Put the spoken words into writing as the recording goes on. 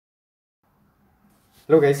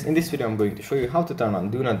Hello guys, in this video I'm going to show you how to turn on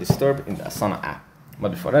Do Not Disturb in the Asana app. But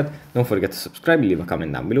before that, don't forget to subscribe, leave a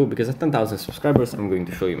comment down below, because at 10,000 subscribers I'm going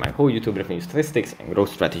to show you my whole YouTube revenue statistics and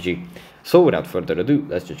growth strategy. So without further ado,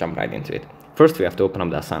 let's just jump right into it. First we have to open up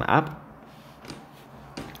the Asana app.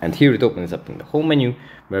 And here it opens up in the home menu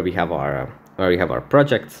where we have our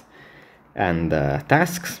projects and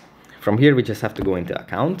tasks. From here we just have to go into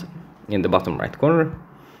account in the bottom right corner.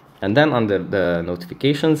 And then under the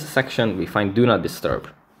notifications section, we find Do Not Disturb.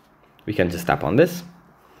 We can just tap on this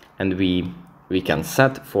and we can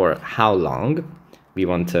set for how long we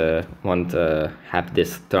want to have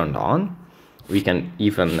this turned on. We can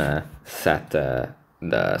even set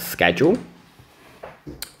the schedule.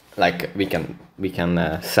 Like we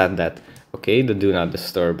can set that, okay, the Do Not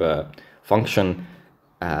Disturb function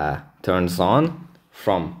turns on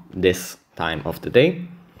from this time of the day.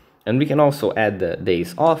 And we can also add the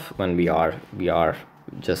days off when we are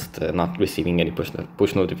just not receiving any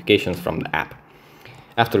push notifications from the app.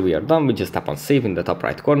 After we are done, we just tap on save in the top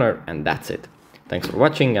right corner, and that's it. Thanks for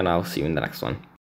watching, and I'll see you in the next one.